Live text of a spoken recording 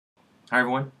Hi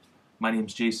everyone, my name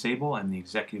is Jay Sable. I'm the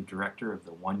Executive Director of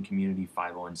the One Community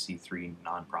 501c3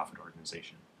 nonprofit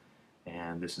organization.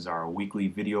 And this is our weekly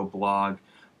video blog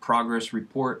progress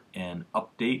report and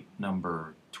update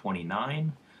number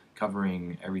 29,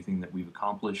 covering everything that we've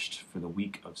accomplished for the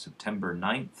week of September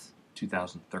 9th,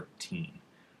 2013.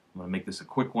 I'm going to make this a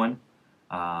quick one,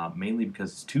 mainly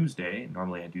because it's Tuesday.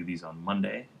 Normally I do these on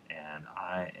Monday, and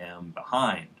I am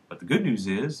behind. But the good news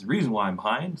is, the reason why I'm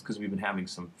behind is because we've been having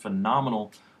some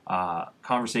phenomenal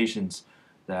conversations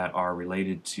that are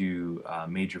related to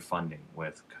major funding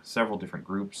with several different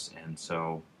groups, and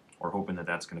so we're hoping that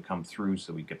that's going to come through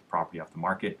so we get the property off the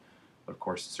market. But of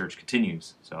course the search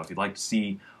continues, so if you'd like to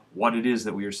see what it is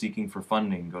that we are seeking for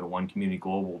funding, go to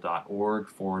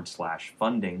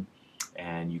onecommunityglobal.org/funding,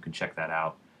 and you can check that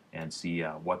out and see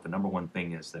what the number one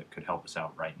thing is that could help us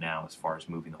out right now as far as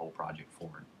moving the whole project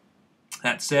forward.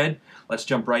 That said, let's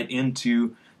jump right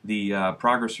into the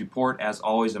progress report. As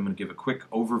always, I'm going to give a quick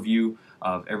overview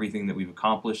of everything that we've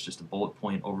accomplished, just a bullet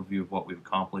point overview of what we've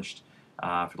accomplished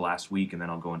for the last week, and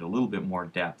then I'll go into a little bit more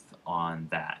depth on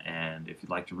that. And if you'd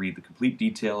like to read the complete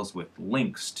details with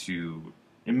links to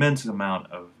immense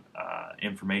amount of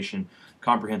information,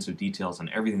 comprehensive details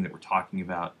on everything that we're talking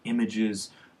about,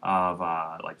 images of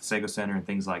like the Sego Center and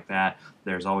things like that,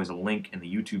 there's always a link in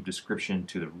the YouTube description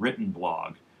to the written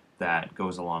blog that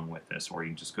goes along with this, or you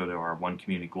can just go to our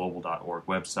onecommunityglobal.org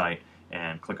website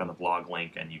and click on the blog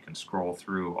link, and you can scroll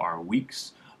through our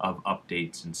weeks of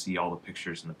updates and see all the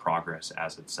pictures and the progress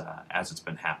as it's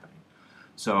been happening.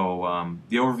 So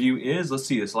the overview is, let's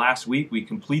see, this last week we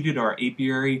completed our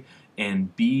apiary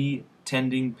and bee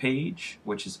tending page,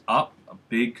 which is up. A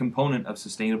big component of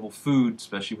sustainable food,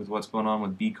 especially with what's going on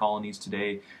with bee colonies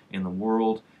today in the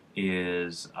world,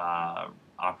 is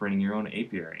operating your own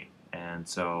apiary. And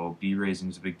so bee raising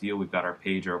is a big deal. We've got our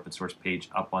page, our open source page,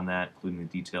 up on that, including the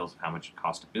details of how much it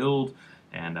costs to build,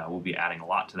 and we'll be adding a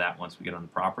lot to that once we get on the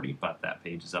property, but that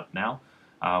page is up now.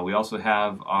 We also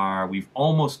have we've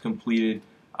almost completed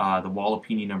the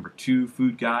Wallapini #2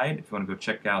 food guide. If you want to go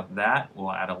check out that,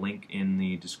 we'll add a link in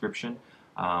the description,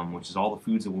 which is all the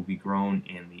foods that will be grown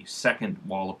in the second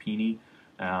Wallapini.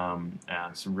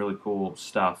 Some really cool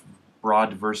stuff. Broad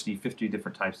diversity, 50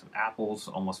 different types of apples,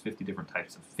 almost 50 different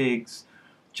types of figs.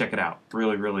 Check it out.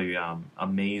 Really, really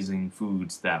amazing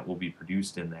foods that will be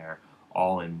produced in there,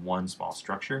 all in one small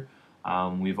structure.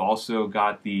 We've also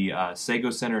got the Sego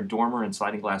Center dormer and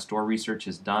sliding glass door research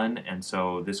is done, and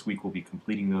so this week we'll be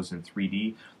completing those in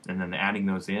 3D and then adding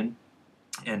those in.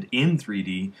 And in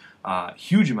 3D,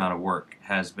 huge amount of work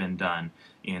has been done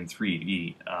in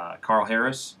 3D. Carl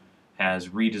Harris has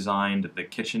redesigned the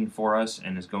kitchen for us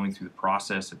and is going through the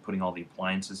process of putting all the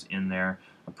appliances in there.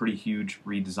 A pretty huge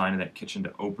redesign of that kitchen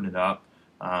to open it up.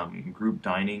 Group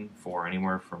dining for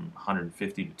anywhere from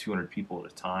 150 to 200 people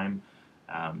at a time.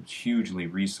 Hugely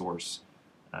resource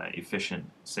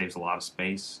efficient, saves a lot of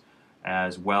space.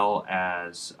 As well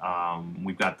as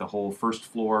we've got the whole first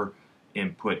floor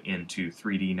input into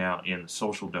 3D now in the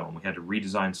social dome. We had to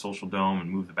redesign social dome and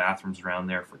move the bathrooms around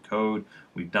there for code.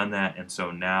 We've done that, and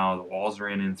so now the walls are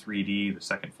in 3D, the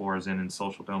second floor is in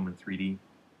social dome in 3D,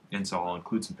 and so I'll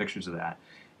include some pictures of that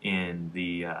in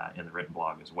the written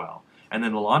blog as well. And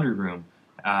then the laundry room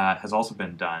has also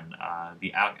been done.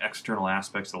 The external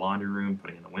aspects of the laundry room,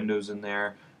 putting in the windows in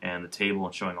there, and the table,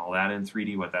 and showing all that in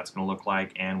 3D, what that's going to look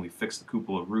like, and we fixed the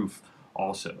cupola roof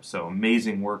also. So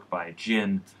amazing work by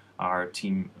Jin, our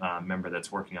team member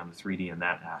that's working on the 3D in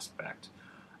that aspect.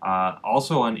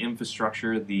 Also on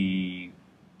infrastructure, the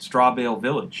Strawbale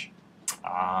Village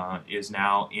is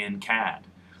now in CAD.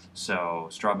 So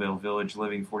Strawbale Village,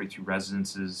 living 42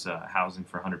 residences, housing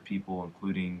for 100 people,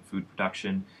 including food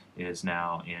production, is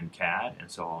now in CAD, and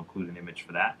so I'll include an image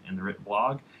for that in the written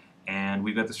blog. And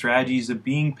we've got the Strategies of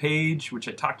Being page, which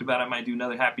I talked about. I might do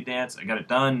another happy dance. I got it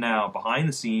done now behind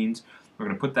the scenes. We're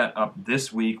going to put that up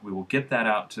this week. We will get that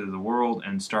out to the world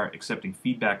and start accepting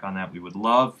feedback on that. We would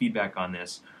love feedback on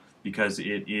this because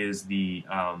it is the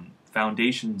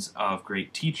foundations of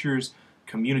great teachers,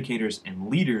 communicators, and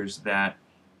leaders that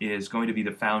is going to be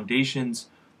the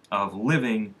foundations of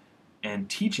living and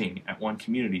teaching at One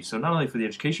Community. So not only for the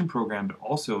education program, but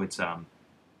also it's, I'll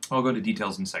go into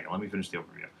details in a second. Let me finish the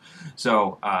overview.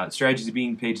 So Strategies of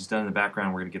Being page is done in the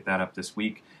background. We're going to get that up this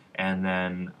week. And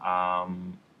then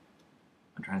I'm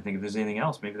trying to think if there's anything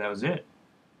else. Maybe that was it.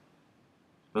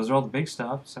 Those are all the big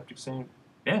stuff. Septic tank.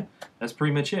 Yeah, that's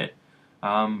pretty much it.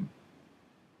 Why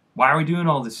are we doing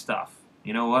all this stuff?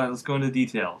 You know what? Let's go into the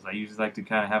details. I usually like to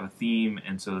kind of have a theme,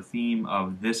 and so the theme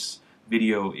of this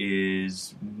video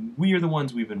is we are the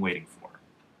ones we've been waiting for.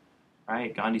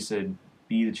 Right? Gandhi said,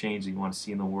 "Be the change that you want to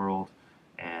see in the world,"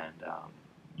 and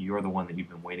you're the one that you've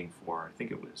been waiting for. I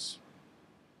think it was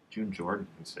June Jordan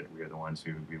who said we are the ones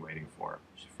who would be waiting for.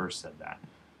 She first said that.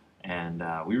 And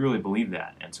we really believe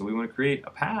that. And so we want to create a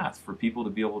path for people to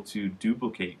be able to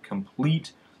duplicate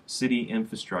complete city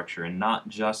infrastructure, and not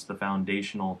just the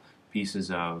foundational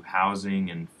pieces of housing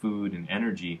and food and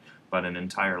energy, but an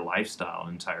entire lifestyle,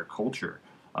 an entire culture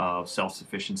of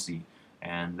self-sufficiency.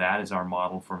 And that is our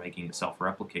model for making it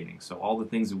self-replicating. So all the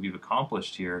things that we've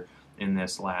accomplished here in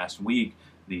this last week,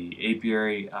 the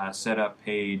apiary setup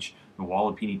page, the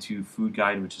Walipini 2 food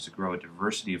guide, which is to grow a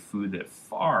diversity of food that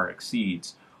far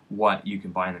exceeds what you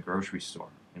can buy in the grocery store.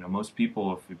 You know, most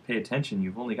people, if you pay attention,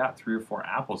 you've only got 3 or 4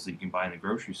 apples that you can buy in the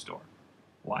grocery store.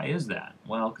 Why is that?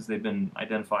 Well, because they've been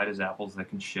identified as apples that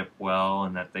can ship well,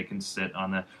 and that they can sit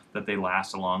on that they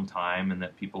last a long time, and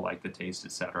that people like the taste,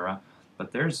 etc.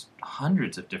 But there's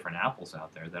hundreds of different apples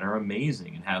out there that are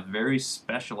amazing and have very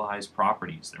specialized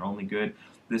properties. They're only good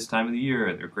this time of the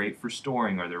year. They're great for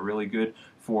storing, or they're really good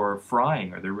for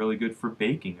frying, or they're really good for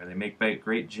baking, or they make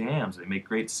great jams, they make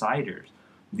great ciders,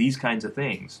 these kinds of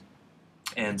things.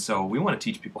 And so we want to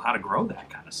teach people how to grow that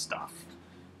kind of stuff.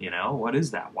 You know, what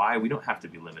is that? Why? We don't have to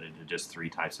be limited to just 3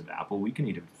 types of apple. We can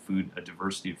eat a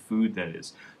diversity of food that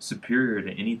is superior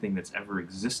to anything that's ever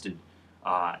existed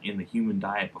in the human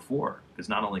diet before. Because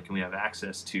not only can we have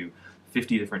access to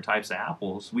 50 different types of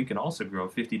apples, we can also grow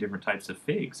 50 different types of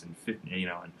figs, and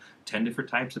and 10 different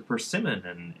types of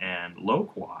persimmon, and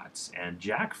loquats and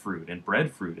jackfruit and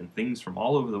breadfruit and things from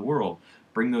all over the world.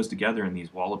 Bring those together in these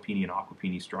Walipini and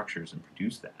Aquapini structures and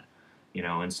produce that.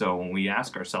 And so when we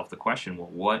ask ourselves the question, well,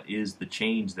 what is the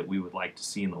change that we would like to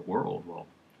see in the world? Well,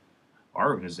 our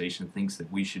organization thinks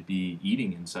that we should be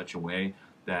eating in such a way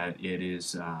that it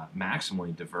is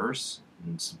maximally diverse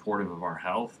and supportive of our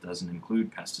health, doesn't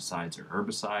include pesticides or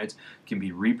herbicides, can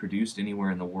be reproduced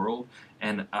anywhere in the world,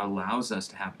 and allows us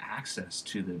to have access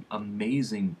to the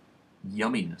amazing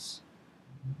yumminess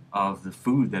of the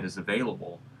food that is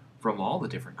available from all the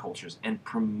different cultures, and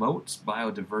promotes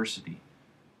biodiversity,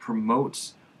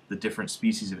 promotes the different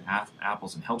species of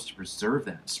apples, and helps to preserve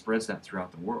that, spreads that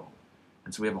throughout the world.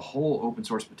 And so we have a whole open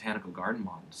source botanical garden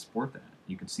model to support that.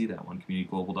 You can see that one,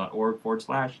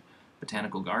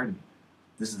 communityglobal.org/botanical garden.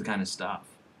 This is the kind of stuff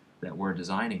that we're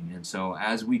designing. And so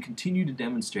as we continue to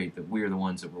demonstrate that we are the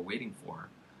ones that we're waiting for,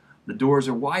 the doors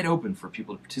are wide open for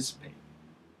people to participate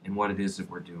in what it is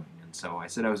that we're doing. And so I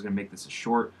said I was going to make this a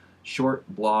short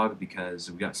blog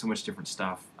because we've got so much different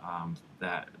stuff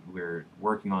that we're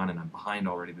working on, and I'm behind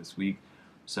already this week.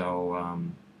 So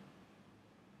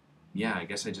yeah, I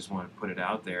guess I just want to put it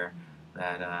out there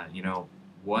that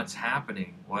what's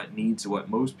happening, what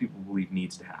most people believe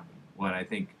needs to happen, what I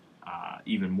think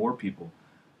even more people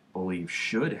believe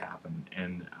should happen,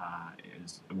 and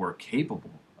is we're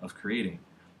capable of creating,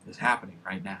 is happening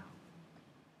right now.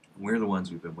 We're the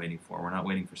ones we've been waiting for. We're not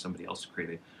waiting for somebody else to create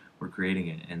it. We're creating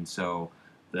it. And so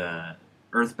the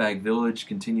Earth Bag Village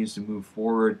continues to move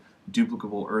forward,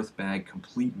 duplicable Earth Bag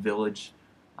complete village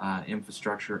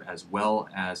infrastructure, as well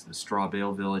as the Straw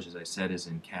Bale Village, as I said, is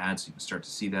in CAD. So you can start to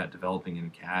see that developing in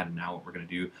CAD. And now what we're going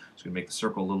to do is we're going to make the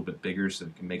circle a little bit bigger so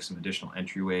we can make some additional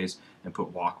entryways and put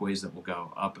walkways that will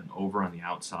go up and over on the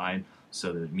outside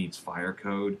so that it meets fire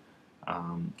code.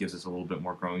 Gives us a little bit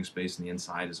more growing space on the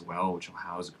inside as well, which will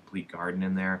house a complete garden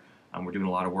in there. We're doing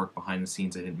a lot of work behind the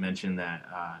scenes. I didn't mention that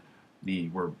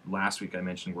last week I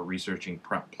mentioned we're researching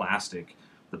plastic.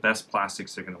 The best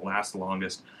plastics that are going to last the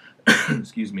longest,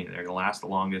 excuse me, they're going to last the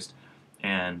longest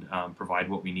and provide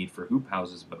what we need for hoop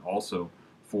houses, but also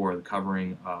for the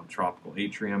covering of tropical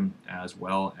atrium, as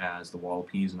well as the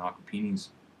Walipinis and Aquapinis.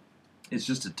 It's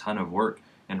just a ton of work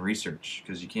and research,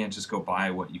 because you can't just go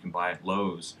buy what you can buy at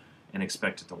Lowe's and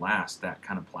expect it to last. That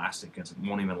kind of plastic, it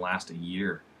won't even last a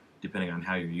year, depending on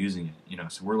how you're using it.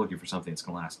 So we're looking for something that's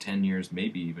going to last 10 years,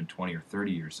 maybe even 20 or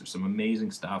 30 years. There's some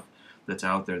amazing stuff that's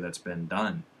out there that's been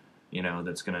done,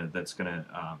 that's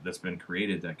been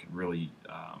created that could really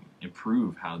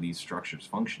improve how these structures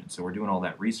function. So we're doing all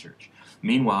that research.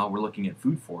 Meanwhile, we're looking at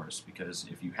food forests, because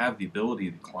if you have the ability,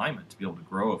 the climate, to be able to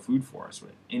grow a food forest,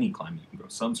 with any climate you can grow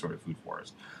some sort of food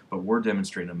forest, but we're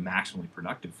demonstrating a maximally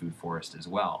productive food forest as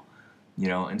well.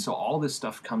 And so all this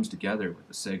stuff comes together with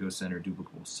the Sego Center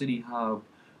Duplicable City Hub,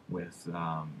 with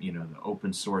the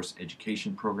open source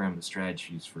education program, the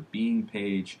Strategies for Being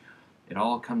page. It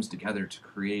all comes together to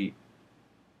create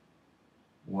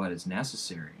what is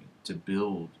necessary to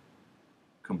build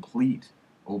complete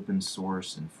open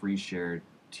source and free shared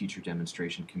teacher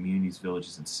demonstration communities,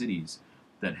 villages, and cities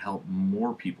that help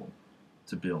more people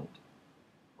to build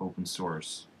open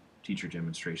source teacher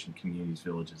demonstration communities,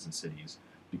 villages, and cities,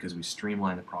 because we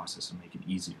streamline the process and make it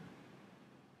easier.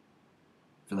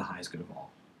 for the highest good of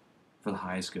all, for the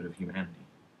highest good of humanity.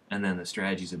 And then the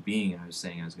strategies of being, I was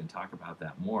saying I was going to talk about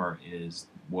that more, is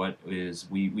what is,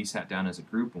 we sat down as a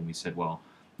group and we said, well,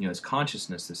 you know, as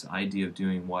consciousness, this idea of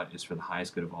doing what is for the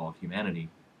highest good of all of humanity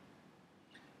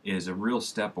is a real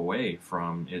step away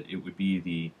from, it would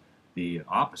be the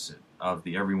opposite of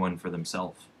the everyone for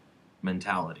themselves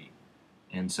mentality.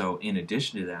 And so in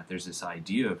addition to that, there's this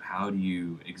idea of how do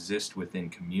you exist within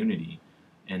community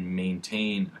and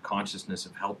maintain a consciousness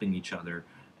of helping each other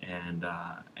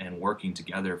and working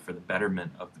together for the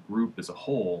betterment of the group as a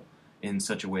whole in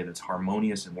such a way that's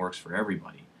harmonious and works for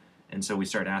everybody. And so we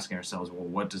start asking ourselves, well,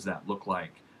 what does that look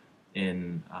like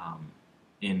in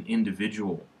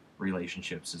individual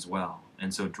relationships as well?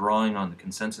 And so drawing on the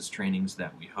consensus trainings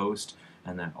that we host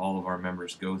and that all of our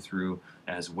members go through,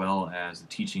 as well as the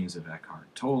teachings of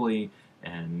Eckhart Tolle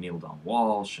and Neil Donald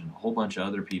Walsh and a whole bunch of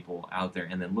other people out there,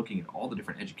 and then looking at all the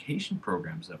different education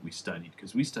programs that we studied,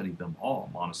 because we studied them all: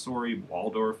 Montessori,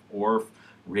 Waldorf, Orff,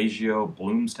 Reggio,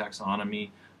 Bloom's taxonomy,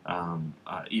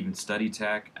 even study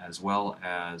tech, as well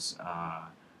as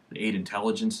the 8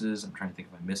 intelligences. I'm trying to think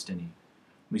if I missed any.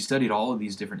 We studied all of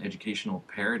these different educational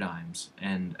paradigms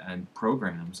and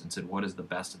programs and said, what is the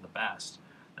best of the best?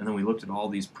 And then we looked at all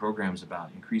these programs about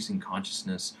increasing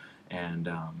consciousness and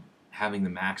having the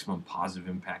maximum positive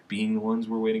impact, being the ones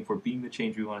we're waiting for, being the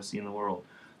change we want to see in the world.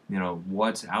 You know,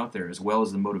 what's out there, as well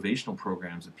as the motivational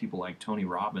programs of people like Tony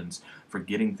Robbins for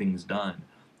getting things done.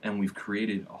 And we've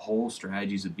created a whole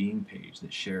strategies of being page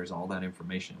that shares all that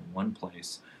information in one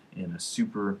place in a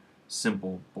super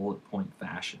simple bullet point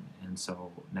fashion. And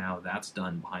so now that's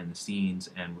done behind the scenes,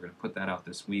 and we're going to put that out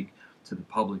this week to the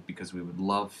public because we would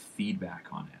love feedback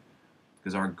on it.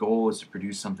 Because our goal is to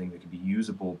produce something that can be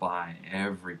usable by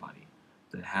everybody,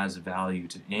 that has value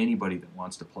to anybody that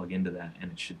wants to plug into that,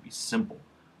 and it should be simple.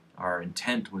 Our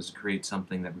intent was to create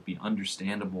something that would be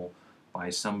understandable by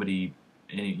somebody,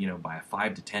 you know, by a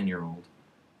 5 to 10-year-old,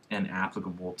 and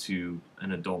applicable to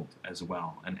an adult as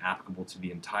well, and applicable to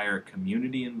the entire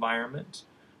community environment,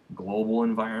 global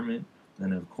environment,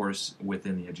 and of course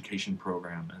within the education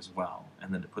program as well,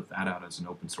 and then to put that out as an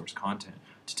open source content,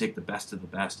 to take the best of the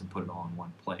best and put it all in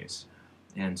one place.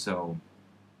 And so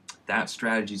that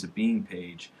strategies of being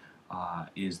page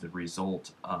is the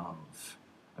result of,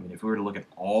 I mean, if we were to look at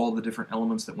all the different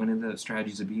elements that went into that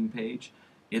strategies of being page,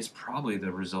 it's probably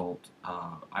the result,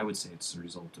 I would say it's the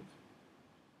result of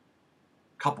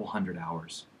a couple hundred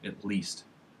hours at least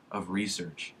of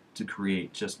research to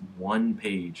create just one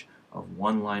page of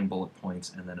one-line bullet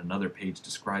points and then another page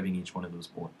describing each one of those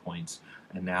bullet points.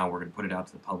 And now we're going to put it out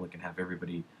to the public and have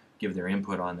everybody give their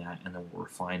input on that, and then we'll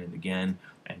refine it again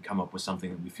and come up with something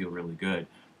that we feel really good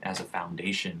as a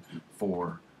foundation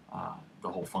for the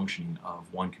whole functioning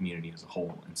of one community as a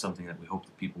whole, and something that we hope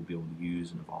that people will be able to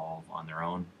use and evolve on their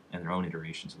own and their own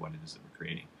iterations of what it is that we're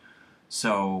creating.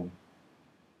 So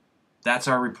that's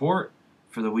our report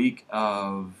for the week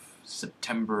of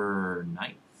September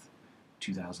 9th.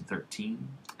 2013.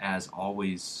 As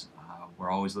always,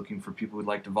 we're always looking for people who'd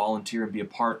like to volunteer and be a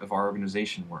part of our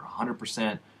organization. We're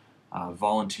 100%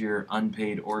 volunteer,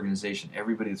 unpaid organization.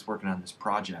 Everybody that's working on this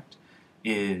project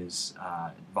is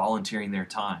volunteering their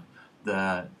time.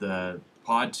 The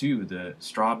Pod 2, the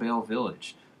Straw Bale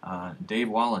Village, Dave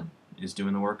Wallen is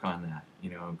doing the work on that.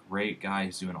 You know, great guy.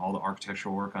 He's doing all the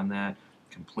architectural work on that,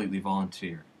 completely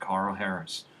volunteer. Carl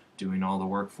Harris doing all the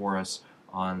work for us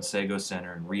on Sago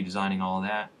Center and redesigning all of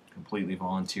that, completely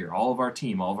volunteer. All of our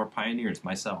team, all of our pioneers,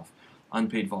 myself,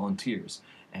 unpaid volunteers.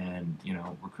 And, you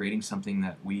know, we're creating something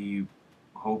that we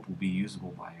hope will be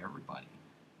usable by everybody,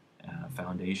 a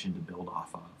foundation to build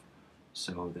off of,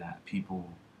 so that people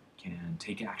can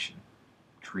take action,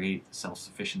 create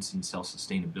self-sufficiency and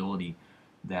self-sustainability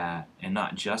that, and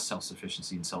not just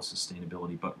self-sufficiency and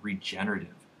self-sustainability, but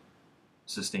regenerative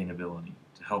sustainability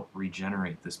to help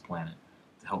regenerate this planet,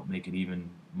 to help make it even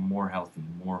more healthy,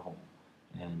 more whole,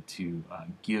 and to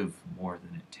give more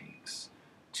than it takes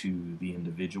to the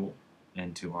individual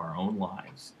and to our own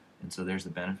lives. And so there's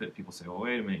the benefit. People say, well,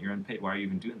 wait a minute, you're unpaid. Why are you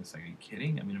even doing this? Like, are you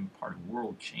kidding? I mean, I'm part of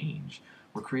world change.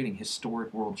 We're creating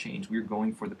historic world change. We're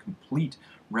going for the complete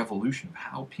revolution of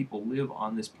how people live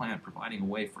on this planet, providing a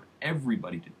way for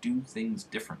everybody to do things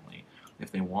differently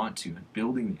if they want to, and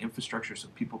building the infrastructure so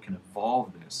people can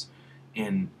evolve this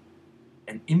in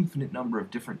an infinite number of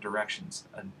different directions,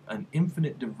 an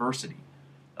infinite diversity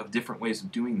of different ways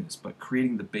of doing this, but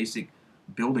creating the basic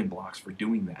building blocks for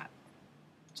doing that.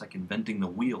 It's like inventing the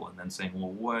wheel and then saying, well,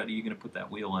 what are you going to put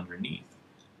that wheel underneath?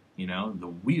 You know, the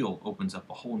wheel opens up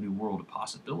a whole new world of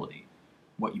possibility.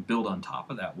 What you build on top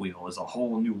of that wheel is a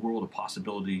whole new world of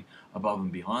possibility above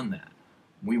and beyond that.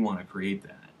 We want to create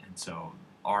that. And so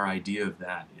our idea of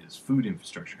that is food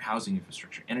infrastructure, housing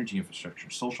infrastructure, energy infrastructure,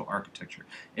 social architecture,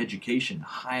 education, the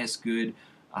highest good,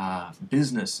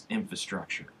 business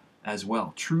infrastructure as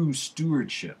well, true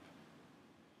stewardship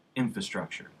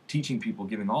infrastructure, teaching people,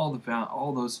 giving all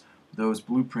those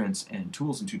blueprints and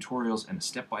tools and tutorials and a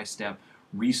step-by-step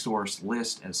resource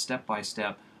list and a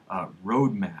step-by-step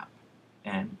roadmap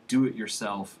and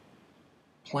do-it-yourself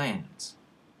plans,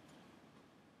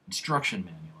 instruction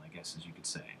manual, I guess as you could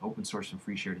say, open source and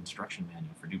free shared instruction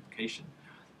manual for duplication,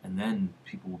 and then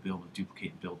people will be able to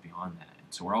duplicate and build beyond that. And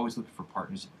so we're always looking for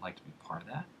partners that would like to be part of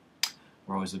that.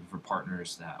 We're always looking for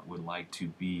partners that would like to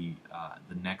be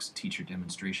the next teacher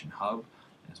demonstration hub.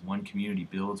 As one community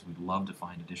builds, we'd love to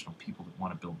find additional people that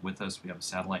want to build with us. We have a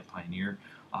satellite pioneer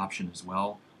option as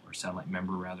well, or satellite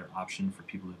member rather option for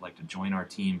people who'd like to join our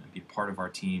team and be a part of our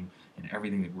team and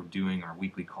everything that we're doing, our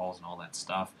weekly calls and all that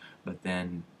stuff, but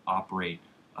then operate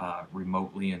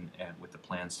remotely and with the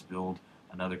plans to build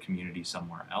another community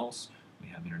somewhere else. We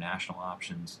have international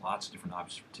options, lots of different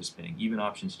options for participating, even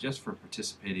options just for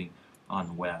participating on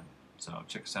the web. So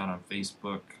check us out on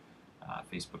Facebook,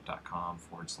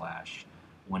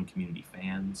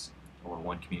 facebook.com/OneCommunityFans or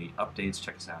One Community Updates.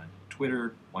 Check us out on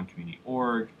Twitter,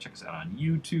 OneCommunity.org. Check us out on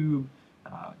YouTube.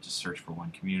 Just search for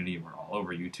One Community. We're all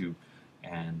over YouTube.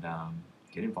 And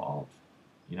get involved.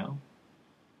 You know,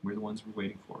 we're the ones we're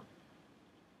waiting for.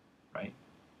 Right?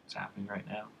 It's happening right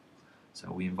now.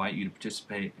 So we invite you to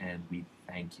participate, and we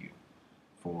thank you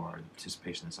for the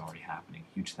participation that's already happening.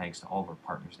 Huge thanks to all of our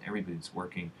partners and everybody that's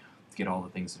working to get all the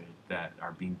things that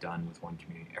are being done with One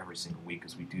Community every single week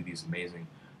as we do these amazing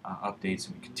updates,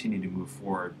 and we continue to move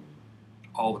forward.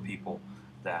 All the people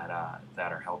that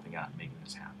are helping out and making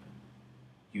this happen.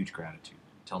 Huge gratitude.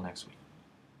 Until next week.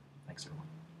 Thanks, everyone.